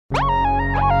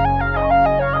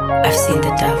I've seen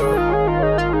the devil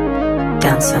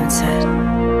down sunset,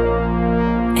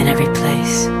 in every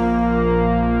place,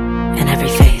 in every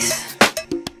face.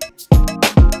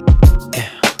 Yeah.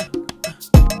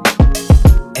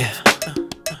 Yeah.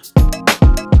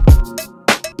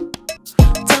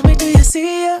 Tell me, do you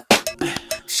see her?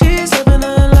 She's living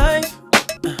her life,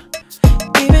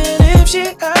 even if she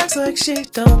acts like she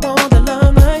don't want the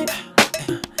limelight.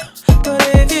 But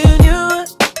if you knew her,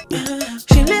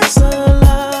 she lives her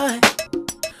life.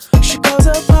 She calls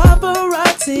her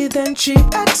paparazzi, then she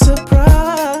acts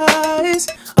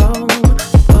surprised. Oh,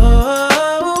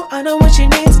 oh, I know what she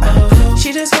needs.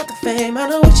 She just want the fame, I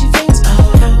know what she thinks.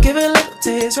 Give it a little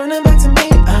taste, running back to me.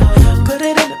 Put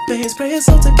it in the face, pray it's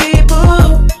all to keep.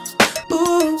 Ooh,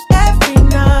 ooh, every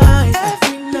night,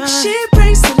 she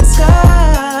prays to the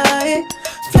sky.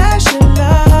 Flashing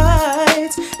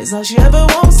lights is all she ever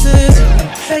wants is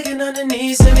begging on her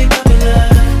knees to be popular.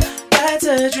 That's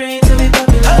a dream to be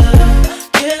popular.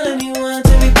 Kill anyone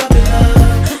to be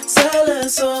popular. Sell her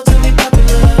soul to be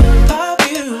popular.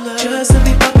 Popular, just to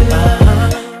be popular.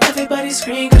 Everybody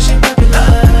scream cause she popular.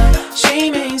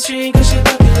 She mainstream cause she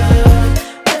popular.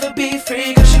 Never be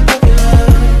free cause she popular.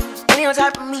 Money on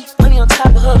top of me, money on top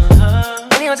of her.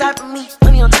 Money on top of me,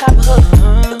 money on top of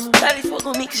her. Daddy fuck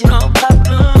on me cause you know I'm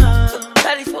popular.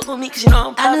 Daddy fuck on me cause you know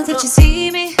I'm popular. I know that you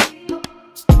see me,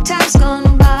 time's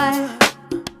gone by.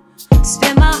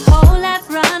 Spend my whole life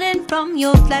running from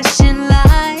your flashing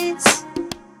lights.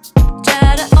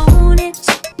 Try to own it,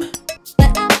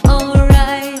 but I'm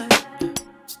alright.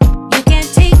 You can't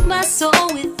take my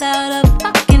soul without a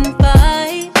fucking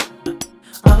fight.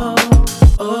 Oh,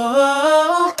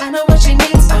 oh, I know what she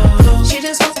needs. She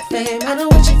just wants the fame, I know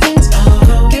what she thinks.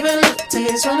 Give it a little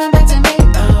taste, running back to me.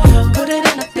 Put it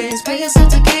in her face, pay yourself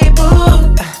to keep.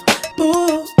 Ooh,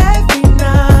 ooh, every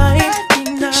night,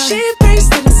 she prays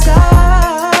to the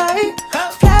sky.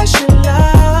 Flashing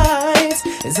lights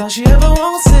is all she ever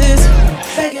wants is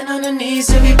begging on her knees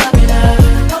to be popular.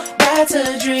 That's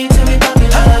a dream to be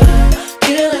popular.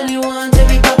 Kill anyone to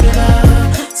be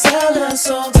popular. Sell her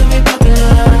soul to be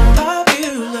popular.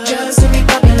 Popular, just to be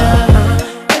popular.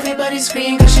 Everybody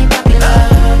scream cause she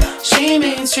popular. She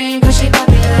mainstream cause she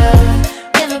popular.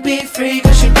 Never be free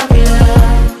cause she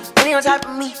popular. Money on top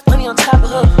of me, money on top of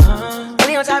her.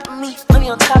 Money on top of me, money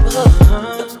on top of her.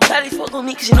 Shawty fuck on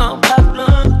me cause you know I'm popular.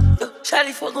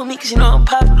 Shawty fuck on me cause you know I'm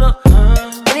popular.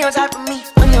 Money on top of me,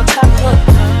 money on top of her.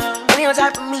 Money on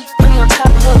top of me, money on top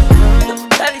of her.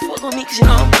 Shawty fuck on me cause you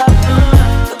know I'm popular.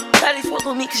 Shawty fuck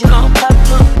on me cause you know I'm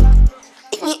popular.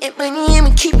 Eating it, money,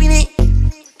 I'm keeping it.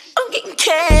 I'm getting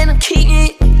cash, I'm keeping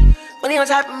it. Money on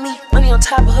top of me, money on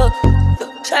top of her.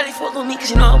 Shawty fuck on me cause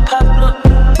you know I'm popular.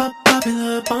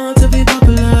 Popular, born to be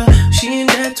popular. She in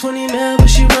that 20 mil, but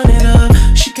she run it up.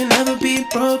 She can never be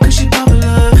broke cause she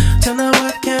popular. Turn that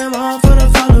webcam on for the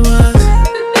followers.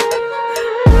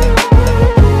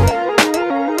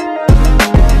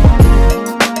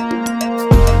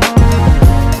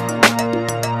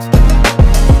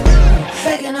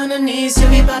 Begging on her knees to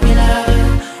be popular.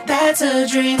 That's a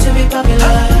dream to be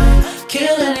popular.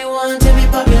 Kill anyone to be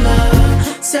popular.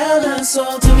 Sell her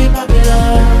soul to be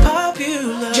popular.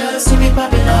 Popular, just to be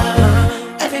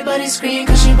popular. Everybody scream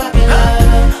cause she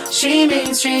popular. She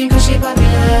mainstream cause she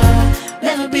popular.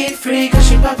 Never be free cause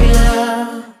she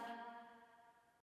popular.